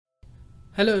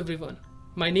Hello everyone,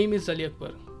 my name is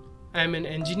Aliakbar. I am an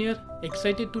engineer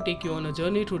excited to take you on a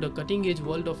journey through the cutting edge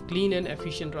world of clean and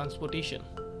efficient transportation.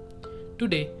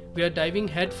 Today, we are diving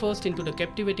headfirst into the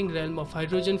captivating realm of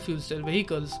hydrogen fuel cell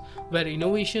vehicles where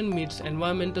innovation meets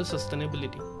environmental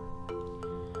sustainability.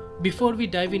 Before we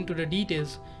dive into the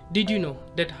details, did you know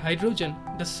that hydrogen,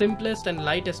 the simplest and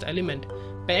lightest element,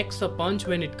 packs a punch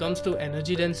when it comes to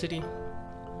energy density?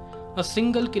 A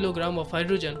single kilogram of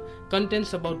hydrogen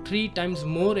contains about 3 times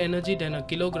more energy than a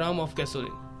kilogram of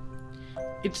gasoline.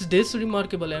 It's this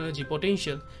remarkable energy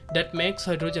potential that makes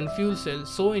hydrogen fuel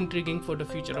cells so intriguing for the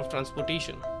future of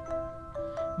transportation.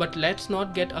 But let's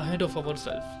not get ahead of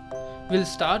ourselves. We'll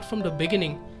start from the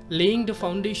beginning, laying the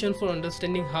foundation for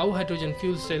understanding how hydrogen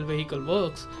fuel cell vehicle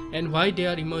works and why they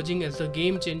are emerging as the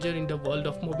game changer in the world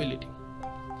of mobility.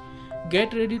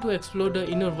 Get ready to explore the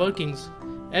inner workings,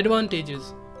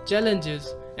 advantages,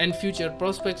 challenges, and future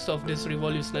prospects of this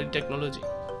revolutionary technology.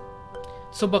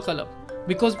 So buckle up,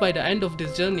 because by the end of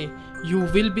this journey, you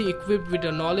will be equipped with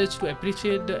the knowledge to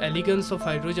appreciate the elegance of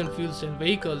hydrogen fuel cell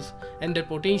vehicles and their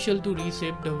potential to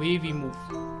reshape the way we move.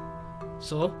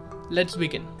 So, let's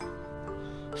begin.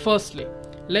 Firstly,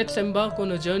 let's embark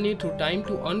on a journey through time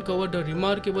to uncover the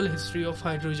remarkable history of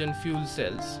hydrogen fuel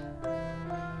cells.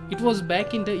 It was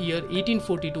back in the year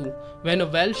 1842 when a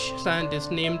Welsh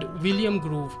scientist named William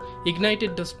Groove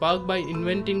ignited the spark by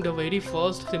inventing the very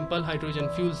first simple hydrogen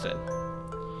fuel cell.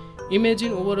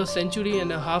 Imagine over a century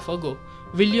and a half ago,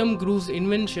 William Groove's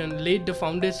invention laid the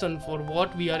foundation for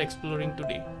what we are exploring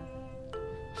today.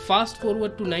 Fast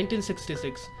forward to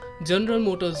 1966, General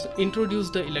Motors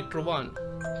introduced the Electrovan,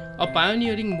 a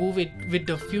pioneering move with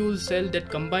the fuel cell that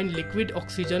combined liquid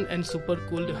oxygen and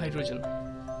supercooled hydrogen.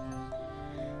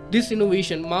 This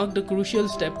innovation marked a crucial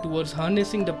step towards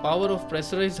harnessing the power of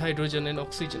pressurized hydrogen and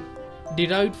oxygen,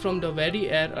 derived from the very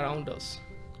air around us.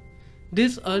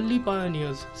 These early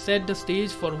pioneers set the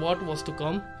stage for what was to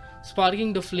come,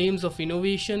 sparking the flames of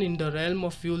innovation in the realm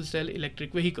of fuel cell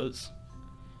electric vehicles.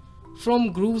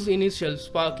 From Groove's initial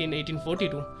spark in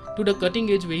 1842 to the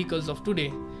cutting-edge vehicles of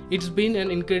today, it's been an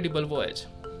incredible voyage.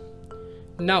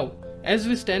 Now, as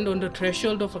we stand on the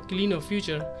threshold of a cleaner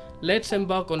future, let's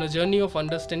embark on a journey of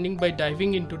understanding by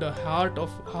diving into the heart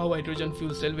of how hydrogen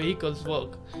fuel cell vehicles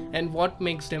work and what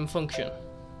makes them function.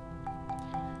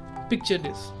 Picture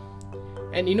this: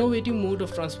 an innovative mode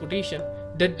of transportation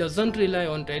that doesn't rely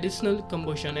on traditional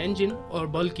combustion engine or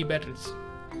bulky batteries.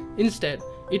 Instead,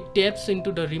 it taps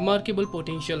into the remarkable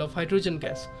potential of hydrogen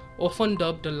gas, often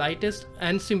dubbed the lightest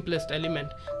and simplest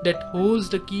element that holds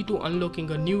the key to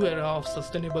unlocking a new era of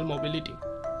sustainable mobility.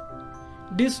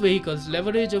 These vehicles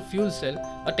leverage a fuel cell,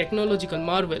 a technological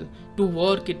marvel, to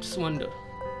work its wonder.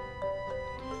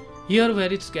 Here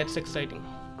where it gets exciting.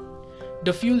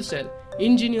 The fuel cell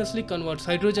ingeniously converts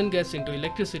hydrogen gas into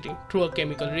electricity through a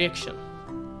chemical reaction.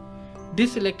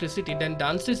 This electricity then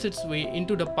dances its way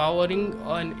into the powering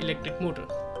an electric motor,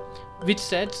 which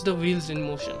sets the wheels in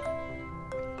motion.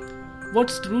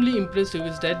 What's truly impressive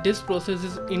is that this process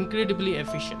is incredibly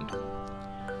efficient.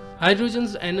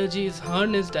 Hydrogen's energy is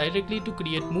harnessed directly to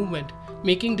create movement,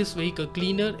 making this vehicle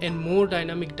cleaner and more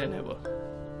dynamic than ever.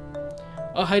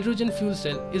 A hydrogen fuel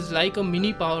cell is like a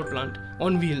mini power plant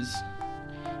on wheels.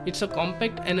 It's a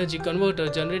compact energy converter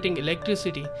generating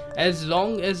electricity as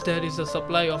long as there is a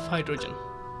supply of hydrogen.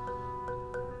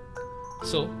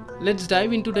 So, let's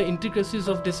dive into the intricacies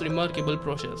of this remarkable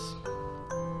process.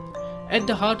 At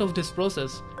the heart of this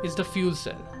process is the fuel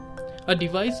cell, a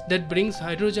device that brings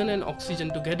hydrogen and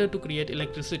oxygen together to create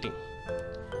electricity.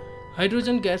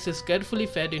 Hydrogen gas is carefully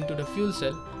fed into the fuel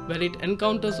cell where it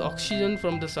encounters oxygen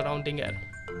from the surrounding air.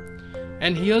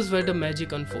 And here's where the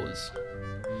magic unfolds.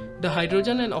 The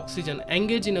hydrogen and oxygen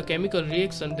engage in a chemical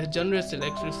reaction that generates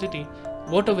electricity,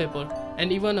 water vapor,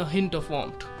 and even a hint of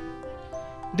warmth.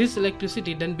 This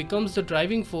electricity then becomes the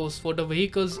driving force for the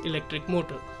vehicle's electric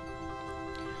motor.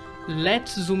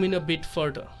 Let's zoom in a bit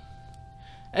further.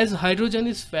 As hydrogen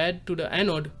is fed to the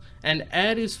anode and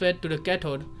air is fed to the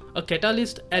cathode, a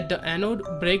catalyst at the anode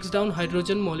breaks down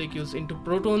hydrogen molecules into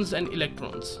protons and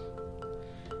electrons.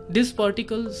 These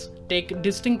particles take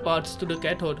distinct paths to the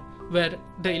cathode, where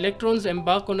the electrons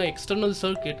embark on an external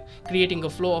circuit, creating a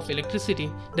flow of electricity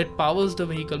that powers the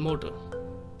vehicle motor.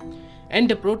 And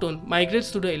the proton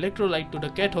migrates to the electrolyte to the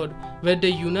cathode, where they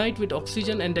unite with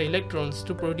oxygen and the electrons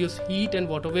to produce heat and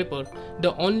water vapor,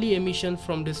 the only emission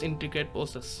from this intricate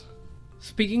process.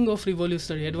 Speaking of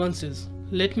revolutionary advances,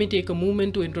 let me take a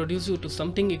moment to introduce you to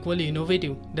something equally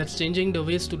innovative that's changing the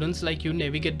way students like you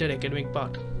navigate their academic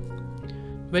path.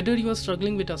 Whether you are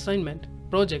struggling with assignment,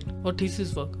 project or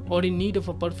thesis work, or in need of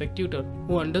a perfect tutor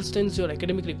who understands your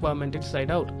academic requirement inside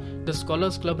out, the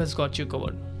Scholars Club has got you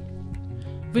covered.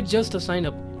 With just a sign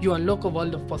up, you unlock a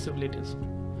world of possibilities.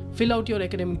 Fill out your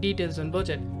academic details and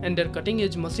budget, and their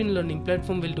cutting-edge machine learning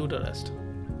platform will do the rest.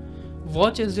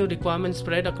 Watch as your requirements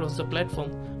spread across the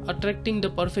platform, attracting the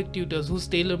perfect tutors who's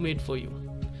tailor-made for you.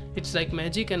 It's like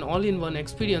magic, and all-in-one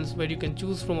experience where you can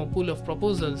choose from a pool of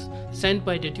proposals sent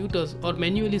by the tutors or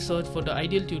manually search for the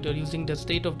ideal tutor using the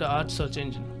state-of-the-art search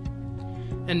engine.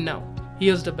 And now,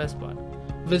 here's the best part.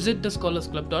 Visit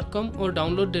thescholarsclub.com or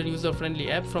download their user-friendly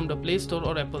app from the Play Store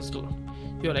or Apple Store.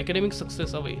 Your academic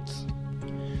success awaits.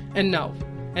 And now,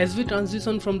 as we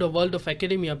transition from the world of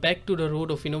academia back to the road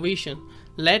of innovation,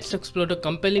 let's explore the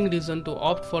compelling reason to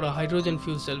opt for a hydrogen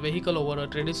fuel cell vehicle over a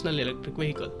traditional electric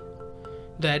vehicle.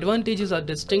 The advantages are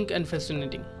distinct and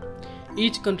fascinating,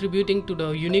 each contributing to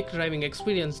the unique driving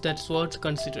experience that's worth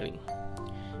considering.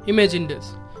 Imagine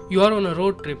this: you are on a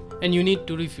road trip and you need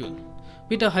to refuel.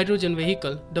 With a hydrogen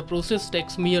vehicle, the process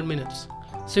takes mere minutes,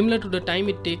 similar to the time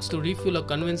it takes to refuel a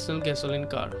conventional gasoline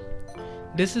car.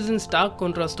 This is in stark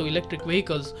contrast to electric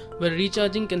vehicles, where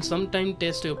recharging can sometimes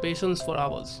test your patience for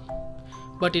hours.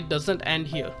 But it doesn't end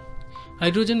here.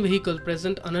 Hydrogen vehicles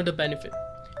present another benefit: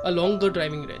 a longer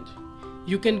driving range.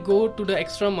 You can go to the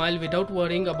extra mile without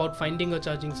worrying about finding a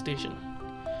charging station.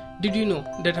 Did you know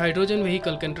that hydrogen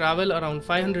vehicle can travel around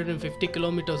 550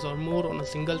 kilometers or more on a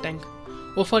single tank?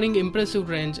 Offering impressive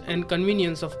range and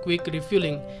convenience of quick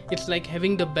refueling, it's like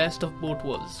having the best of both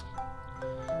worlds.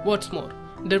 What's more,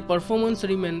 their performance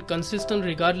remains consistent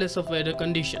regardless of weather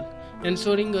condition,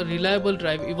 ensuring a reliable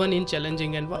drive even in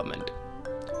challenging environment.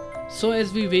 So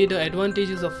as we weigh the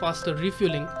advantages of faster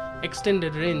refueling,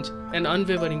 extended range, and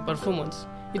unwavering performance,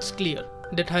 it's clear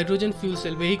that hydrogen fuel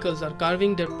cell vehicles are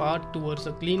carving their path towards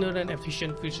a cleaner and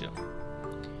efficient future.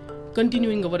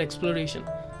 Continuing our exploration,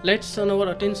 let's turn our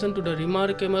attention to the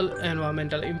remarkable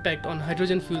environmental impact on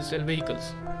hydrogen fuel cell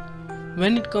vehicles.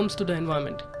 When it comes to the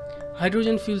environment,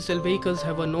 hydrogen fuel cell vehicles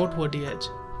have a noteworthy edge.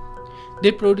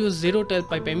 They produce zero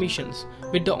tailpipe emissions,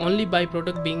 with the only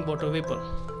byproduct being water vapor.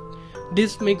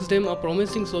 This makes them a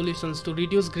promising solution to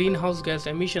reduce greenhouse gas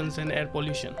emissions and air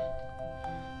pollution.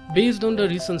 Based on the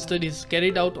recent studies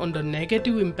carried out on the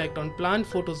negative impact on plant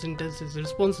photosynthesis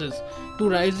responses to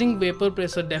rising vapor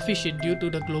pressure deficit due to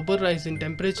the global rise in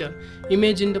temperature,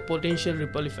 imagine the potential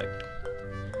ripple effect.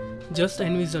 Just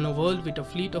envision a world with a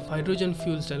fleet of hydrogen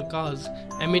fuel cell cars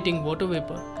emitting water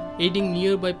vapor, aiding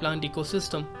nearby plant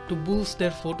ecosystem to boost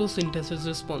their photosynthesis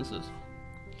responses.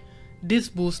 This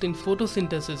boost in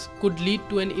photosynthesis could lead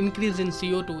to an increase in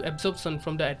CO2 absorption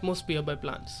from the atmosphere by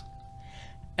plants.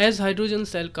 As hydrogen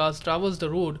cell cars traverse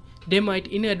the road, they might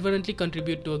inadvertently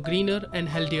contribute to a greener and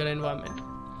healthier environment,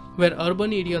 where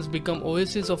urban areas become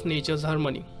oases of nature's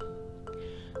harmony.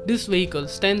 This vehicle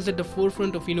stands at the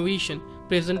forefront of innovation,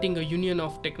 presenting a union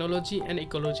of technology and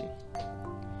ecology.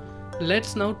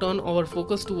 Let's now turn our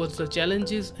focus towards the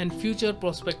challenges and future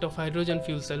prospect of hydrogen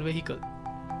fuel cell vehicle.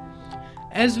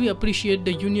 As we appreciate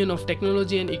the union of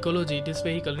technology and ecology this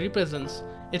vehicle represents,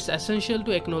 it's essential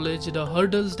to acknowledge the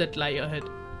hurdles that lie ahead.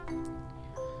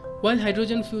 While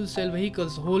hydrogen fuel cell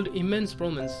vehicles hold immense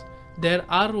promise, there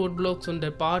are roadblocks on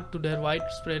their path to their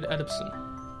widespread adoption.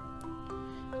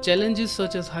 Challenges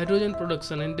such as hydrogen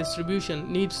production and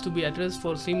distribution needs to be addressed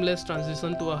for seamless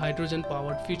transition to a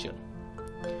hydrogen-powered future.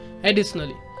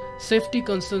 Additionally, safety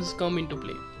concerns come into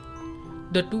play.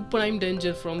 The two prime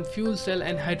dangers from fuel cell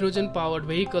and hydrogen-powered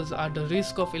vehicles are the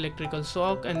risk of electrical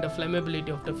shock and the flammability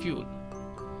of the fuel.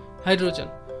 Hydrogen,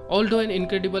 although an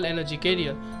incredible energy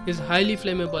carrier, is highly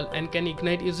flammable and can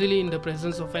ignite easily in the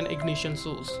presence of an ignition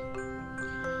source.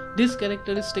 This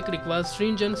characteristic requires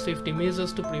stringent safety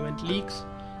measures to prevent leaks,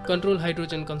 control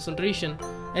hydrogen concentration,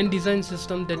 and design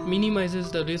systems that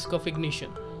minimizes the risk of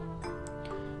ignition.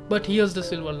 But here's the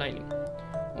silver lining.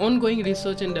 Ongoing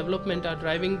research and development are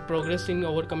driving progress in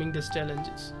overcoming these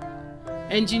challenges.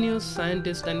 Engineers,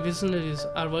 scientists, and visionaries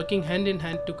are working hand in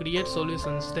hand to create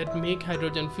solutions that make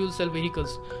hydrogen fuel cell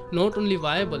vehicles not only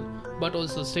viable but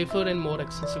also safer and more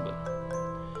accessible.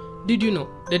 Did you know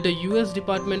that the US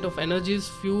Department of Energy's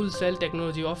Fuel Cell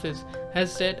Technology Office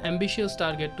has set ambitious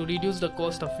target to reduce the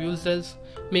cost of fuel cells,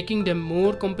 making them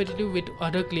more competitive with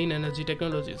other clean energy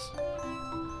technologies?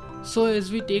 So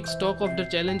as we take stock of the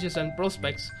challenges and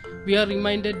prospects, we are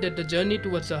reminded that the journey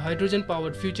towards a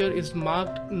hydrogen-powered future is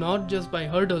marked not just by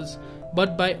hurdles,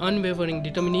 but by unwavering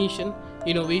determination,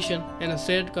 innovation, and a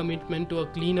shared commitment to a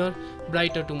cleaner,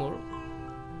 brighter tomorrow.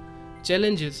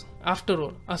 Challenges, after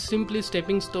all, are simply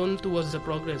stepping stones towards the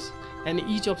progress, and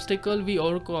each obstacle we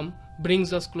overcome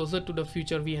brings us closer to the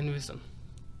future we envision.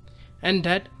 And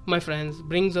that, my friends,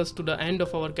 brings us to the end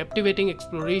of our captivating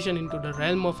exploration into the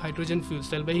realm of hydrogen fuel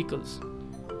cell vehicles.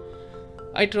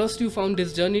 I trust you found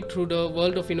this journey through the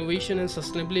world of innovation and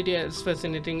sustainability as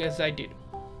fascinating as I did.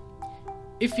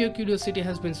 If your curiosity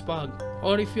has been sparked,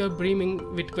 or if you are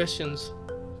brimming with questions,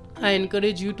 I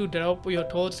encourage you to drop your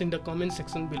thoughts in the comment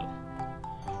section below.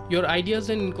 Your ideas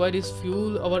and inquiries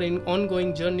fuel our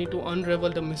ongoing journey to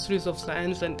unravel the mysteries of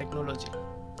science and technology.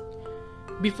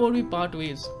 Before we part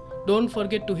ways, don't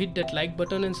forget to hit that like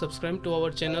button and subscribe to our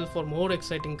channel for more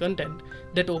exciting content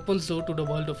that opens door to the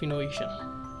world of innovation.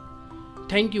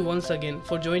 Thank you once again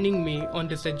for joining me on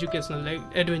this educational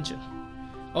adventure.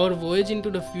 Our voyage into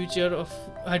the future of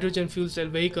hydrogen fuel cell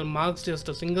vehicle marks just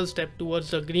a single step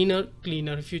towards a greener,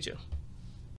 cleaner future.